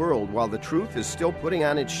around the world while the truth is still putting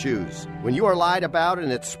on its shoes. When you are lied about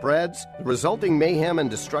and it spreads, the resulting mayhem and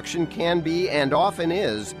destruction can be, and often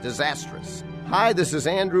is, disastrous." Hi, this is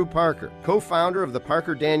Andrew Parker, co-founder of the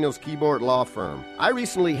Parker Daniels Keyboard Law Firm. I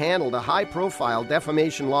recently handled a high-profile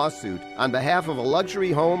defamation lawsuit on behalf of a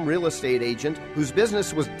luxury home real estate agent whose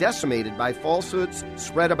business was decimated by falsehoods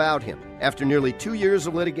spread about him. After nearly 2 years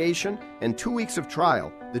of litigation and 2 weeks of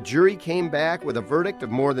trial, the jury came back with a verdict of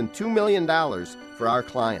more than $2 million for our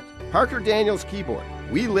client. Parker Daniels Keyboard.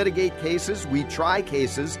 We litigate cases, we try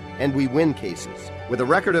cases, and we win cases. With a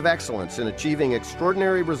record of excellence in achieving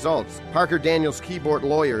extraordinary results, Parker Daniels Keyboard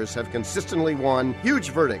lawyers have consistently won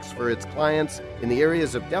huge verdicts for its clients in the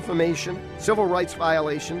areas of defamation, civil rights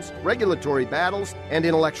violations, regulatory battles, and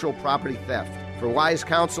intellectual property theft. For wise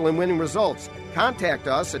counsel and winning results, contact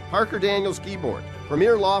us at Parker Daniels Keyboard,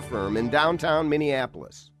 premier law firm in downtown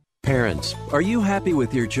Minneapolis. Parents, are you happy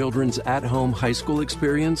with your children's at-home high school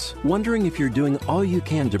experience? Wondering if you're doing all you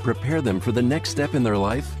can to prepare them for the next step in their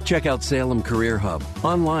life? Check out Salem Career Hub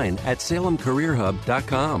online at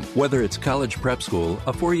salemcareerhub.com. Whether it's college prep school,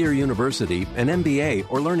 a 4-year university, an MBA,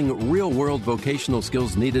 or learning real-world vocational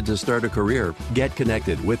skills needed to start a career, get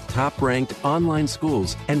connected with top-ranked online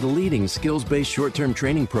schools and leading skills-based short-term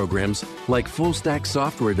training programs like full-stack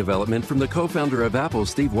software development from the co-founder of Apple,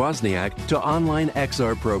 Steve Wozniak, to online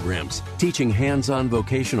XR programs, teaching hands-on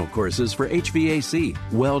vocational courses for HVAC,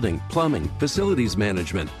 welding, plumbing, facilities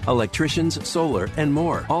management, electricians, solar, and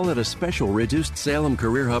more, all at a special reduced Salem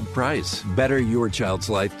Career Hub price. Better your child's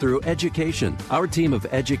life through education. Our team of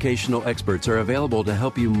educational experts are available to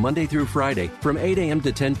help you Monday through Friday from 8 a.m.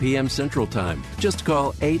 to 10 p.m. Central Time. Just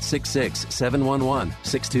call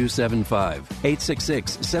 866-711-6275,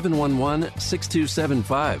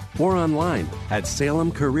 866-711-6275, or online at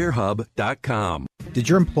salemcareerhub.com. Did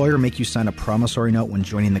your employer make you sign a promissory note when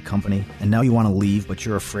joining the company, and now you want to leave, but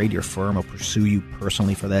you're afraid your firm will pursue you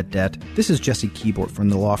personally for that debt? This is Jesse Keyboard from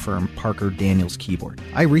the law firm Parker Daniels Keyboard.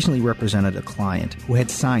 I recently represented a client who had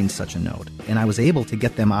signed such a note, and I was able to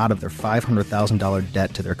get them out of their $500,000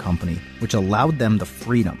 debt to their company, which allowed them the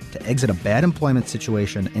freedom to exit a bad employment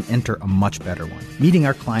situation and enter a much better one. Meeting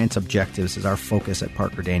our clients' objectives is our focus at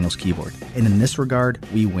Parker Daniels Keyboard, and in this regard,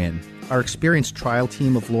 we win. Our experienced trial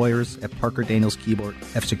team of lawyers at Parker Daniels Keyboard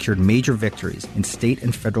have secured major victories in state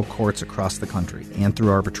and federal courts across the country and through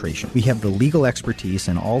arbitration. We have the legal expertise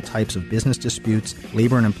in all types of business disputes,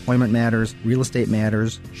 labor and employment matters, real estate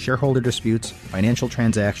matters, shareholder disputes, financial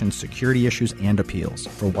transactions, security issues, and appeals.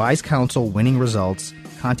 For wise counsel, winning results,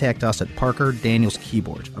 contact us at Parker Daniels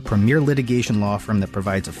Keyboard, a premier litigation law firm that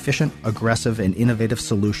provides efficient, aggressive, and innovative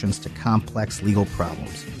solutions to complex legal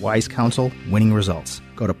problems. Wise counsel, winning results.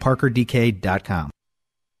 Go to parkerdk.com.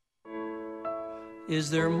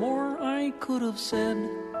 Is there more I could have said?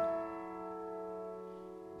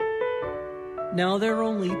 Now there are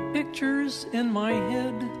only pictures in my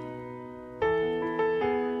head.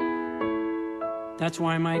 That's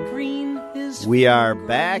why my green is... We are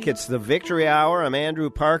back. It's the Victory Hour. I'm Andrew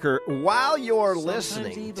Parker. While you're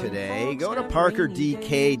listening today, go to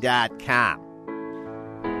parkerdk.com.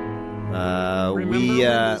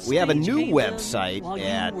 We have a new website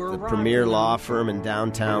at the premier law firm in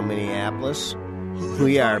downtown Minneapolis.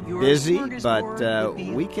 We are busy, but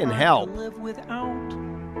we can help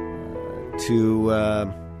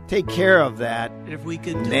to take care of that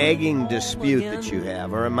nagging dispute that you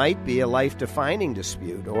have, or it might be a life-defining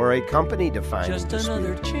dispute or a company-defining dispute. Just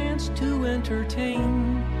another chance to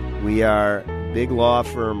entertain. We are big law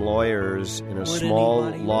firm lawyers in a small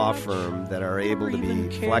law firm that are able to be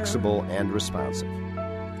flexible and responsive.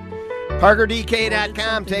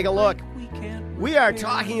 ParkerDK.com, take a look. We are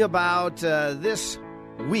talking about this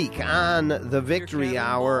week on the Victory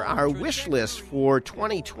Hour, our wish list for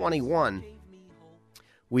 2021.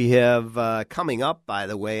 We have coming up, by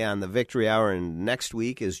the way, on the Victory Hour, and next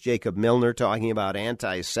week is Jacob Milner talking about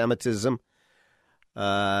anti-Semitism.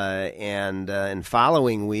 And in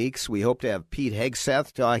following weeks, we hope to have Pete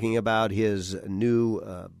Hegseth talking about his new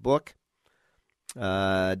book.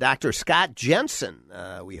 Dr. Scott Jensen,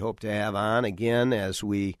 we hope to have on again as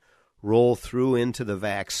we roll through into the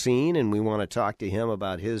vaccine, and we want to talk to him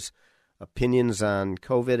about his opinions on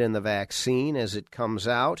COVID and the vaccine as it comes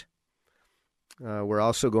out. We're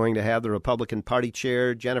also going to have the Republican Party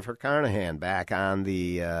Chair, Jennifer Carnahan, back on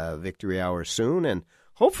the Victory Hour soon. And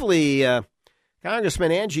hopefully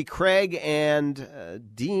Congressman Angie Craig and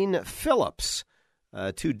Dean Phillips,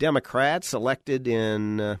 two Democrats elected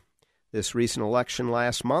in this recent election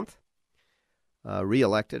last month,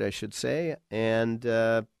 reelected, I should say. And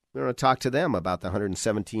we're going to talk to them about the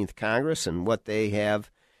 117th Congress and what they have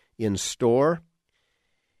in store.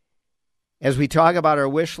 As we talk about our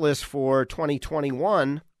wish list for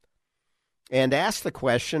 2021 and ask the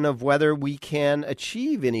question of whether we can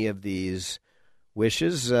achieve any of these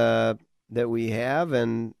wishes that we have,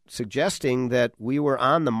 and suggesting that we were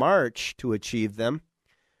on the march to achieve them,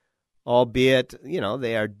 albeit,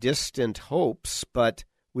 they are distant hopes, but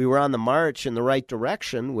we were on the march in the right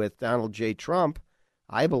direction with Donald J. Trump,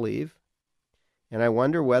 I believe. And I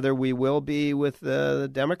wonder whether we will be with the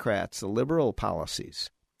Democrats, the liberal policies.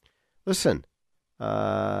 Listen,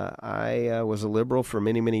 I was a liberal for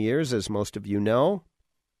many, many years, as most of you know,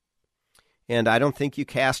 and I don't think you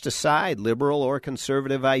cast aside liberal or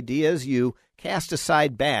conservative ideas. You cast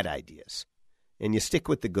aside bad ideas, and you stick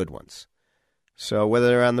with the good ones. So whether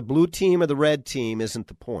they're on the blue team or the red team isn't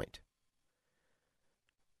the point.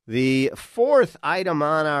 The fourth item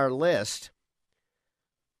on our list,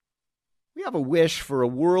 we have a wish for a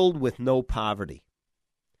world with no poverty.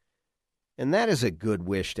 And that is a good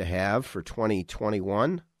wish to have for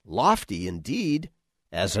 2021. Lofty indeed,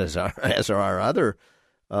 as are our other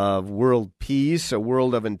world peace, a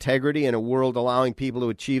world of integrity, and a world allowing people to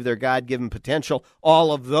achieve their God-given potential.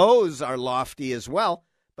 All of those are lofty as well.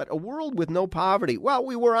 But a world with no poverty. Well,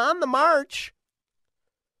 we were on the march.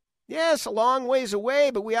 Yes, a long ways away,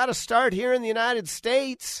 but we ought to start here in the United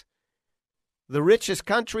States, the richest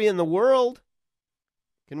country in the world.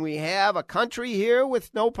 Can we have a country here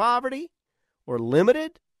with no poverty? Or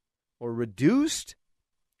limited, or reduced?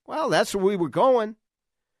 Well, that's where we were going.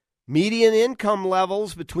 Median income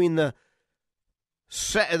levels between the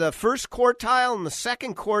first quartile and the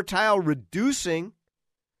second quartile reducing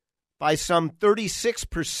by some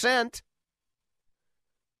 36%.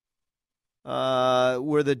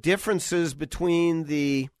 Were the differences between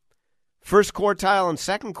the first quartile and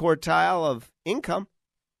second quartile of income.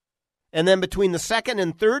 And then between the second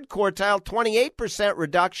and third quartile, 28%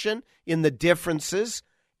 reduction in the differences.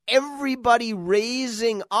 Everybody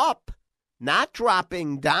raising up, not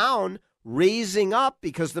dropping down, raising up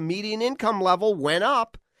because the median income level went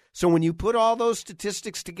up. So when you put all those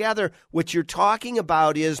statistics together, what you're talking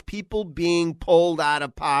about is people being pulled out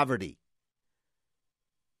of poverty.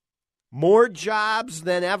 More jobs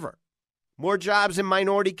than ever. More jobs in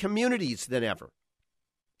minority communities than ever.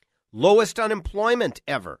 Lowest unemployment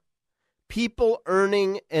ever. People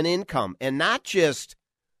earning an income, and not just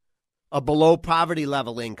a below poverty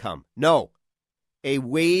level income. No, a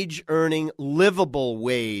wage earning, livable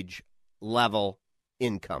wage level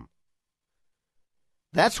income.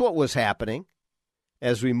 That's what was happening.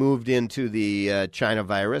 as we moved into the China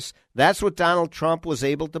virus. That's what Donald Trump was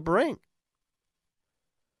able to bring.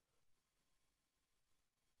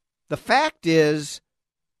 The fact is,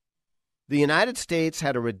 the United States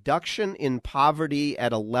had a reduction in poverty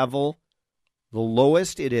at a level the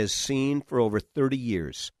lowest it has seen for over 30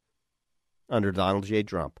 years under Donald J.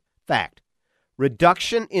 Trump. Fact.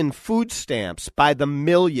 Reduction in food stamps by the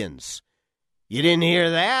millions. You didn't hear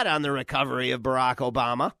that on the recovery of Barack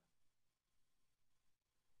Obama.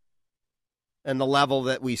 And the level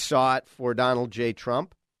that we saw it for Donald J.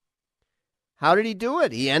 Trump. How did he do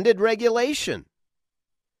it? He ended regulation.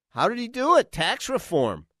 How did he do it? Tax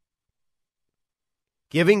reform.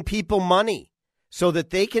 Giving people money so that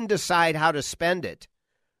they can decide how to spend it,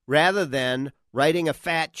 rather than writing a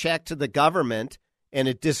fat check to the government and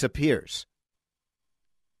it disappears.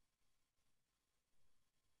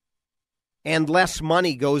 And less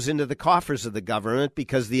money goes into the coffers of the government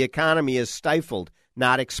because the economy is stifled,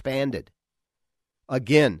 not expanded.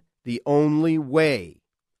 Again, the only way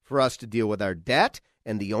for us to deal with our debt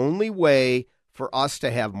and the only way for us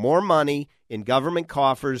to have more money in government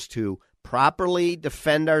coffers to properly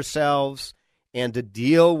defend ourselves and to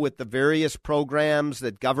deal with the various programs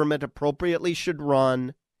that government appropriately should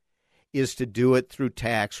run is to do it through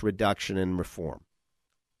tax reduction and reform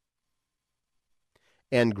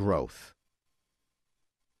and growth,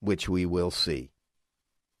 which we will see.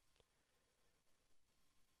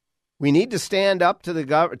 We need to stand up to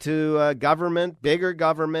the government, bigger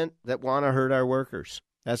government, that want to hurt our workers.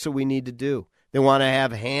 That's what we need to do. They want to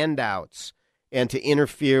have handouts and to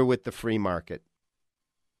interfere with the free market.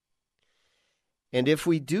 And if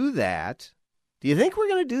we do that, do you think we're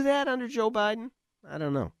going to do that under Joe Biden? I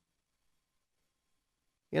don't know.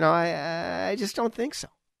 I just don't think so.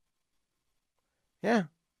 Yeah.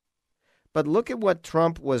 But look at what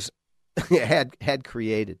Trump had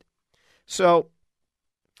created. So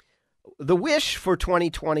the wish for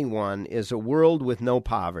 2021 is a world with no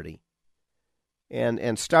poverty.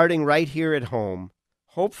 And starting right here at home,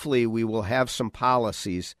 hopefully we will have some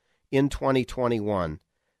policies in 2021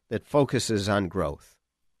 that focuses on growth.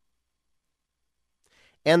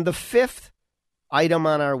 And the fifth item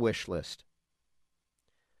on our wish list,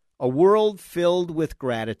 a world filled with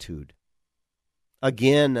gratitude.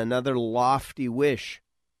 Again, another lofty wish,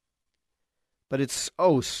 but it's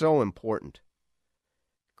so important.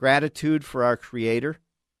 Gratitude for our Creator,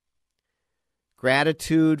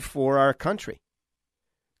 gratitude for our country,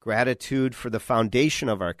 gratitude for the foundation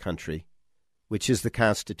of our country, which is the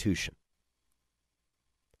Constitution.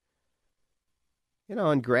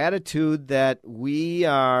 And gratitude that we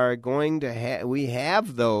are going to we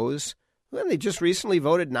have those. Well, they just recently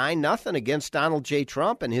voted 9-0 against Donald J.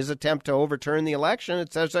 Trump and his attempt to overturn the election.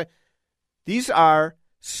 It says these are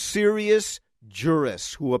serious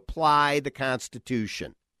jurists who apply the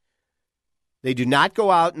Constitution. They do not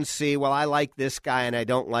go out and see, well, I like this guy and I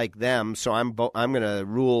don't like them, so I'm going to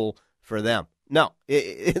rule for them. No,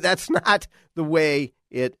 that's not the way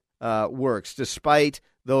it works, despite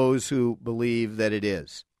those who believe that it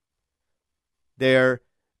is.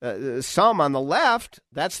 Some on the left,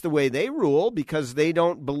 that's the way they rule because they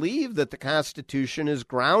don't believe that the Constitution is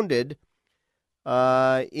grounded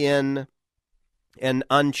in and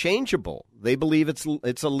unchangeable. They believe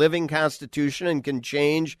it's a living Constitution and can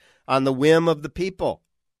change on the whim of the people.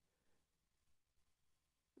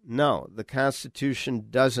 No, the Constitution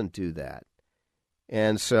doesn't do that.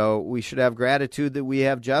 And so we should have gratitude that we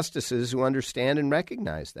have justices who understand and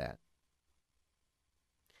recognize that.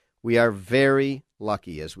 We are very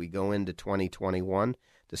lucky as we go into 2021,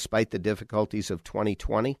 despite the difficulties of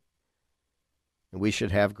 2020. And we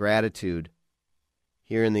should have gratitude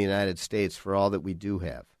here in the United States for all that we do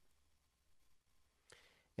have.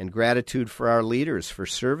 And gratitude for our leaders for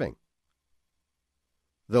serving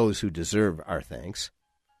those who deserve our thanks.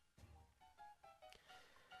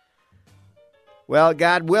 Well,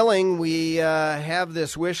 God willing, we have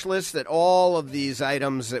this wish list that all of these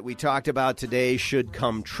items that we talked about today should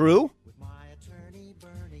come true.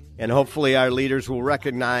 And hopefully our leaders will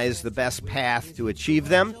recognize the best path to achieve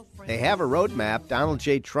them. They have a roadmap. Donald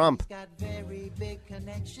J. Trump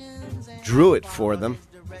drew it for them.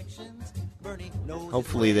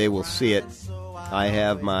 Hopefully they will see it. I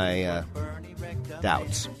have my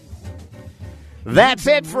doubts. That's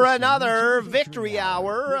it for another Victory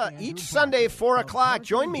Hour. Each Sunday, 4 o'clock.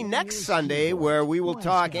 Join me next Sunday where we will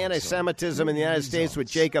talk anti-Semitism in the United States with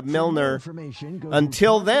Jacob Milner.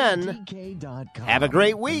 Until then, have a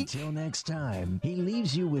great week. Until next time, he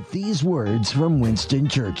leaves you with these words from Winston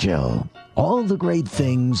Churchill. All the great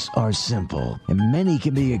things are simple, and many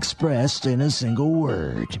can be expressed in a single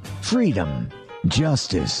word. Freedom,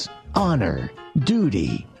 justice, honor,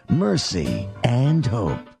 duty, mercy, and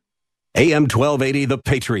hope. AM 1280, The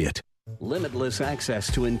Patriot. Limitless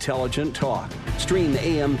access to intelligent talk. Stream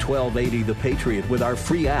AM 1280 The Patriot with our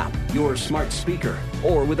free app, your smart speaker,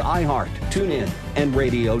 or with iHeart, TuneIn, and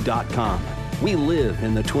radio.com. We live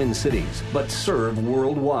in the Twin Cities, but serve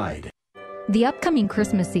worldwide. The upcoming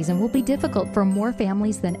Christmas season will be difficult for more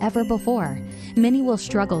families than ever before. Many will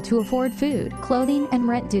struggle to afford food, clothing, and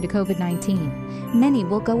rent due to COVID-19. Many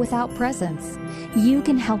will go without presents. You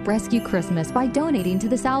can help rescue Christmas by donating to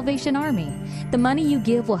the Salvation Army. The money you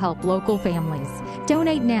give will help local families.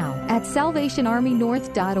 Donate now at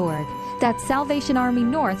salvationarmynorth.org. That's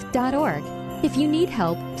salvationarmynorth.org. If you need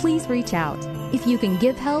help, please reach out. If you can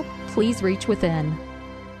give help, please reach within.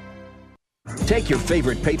 Take your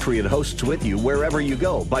favorite Patriot hosts with you wherever you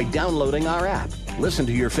go by downloading our app. Listen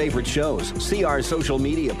to your favorite shows, see our social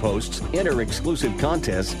media posts, enter exclusive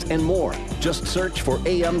contests, and more. Just search for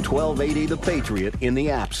AM 1280 The Patriot in the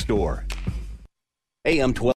App Store. AM 12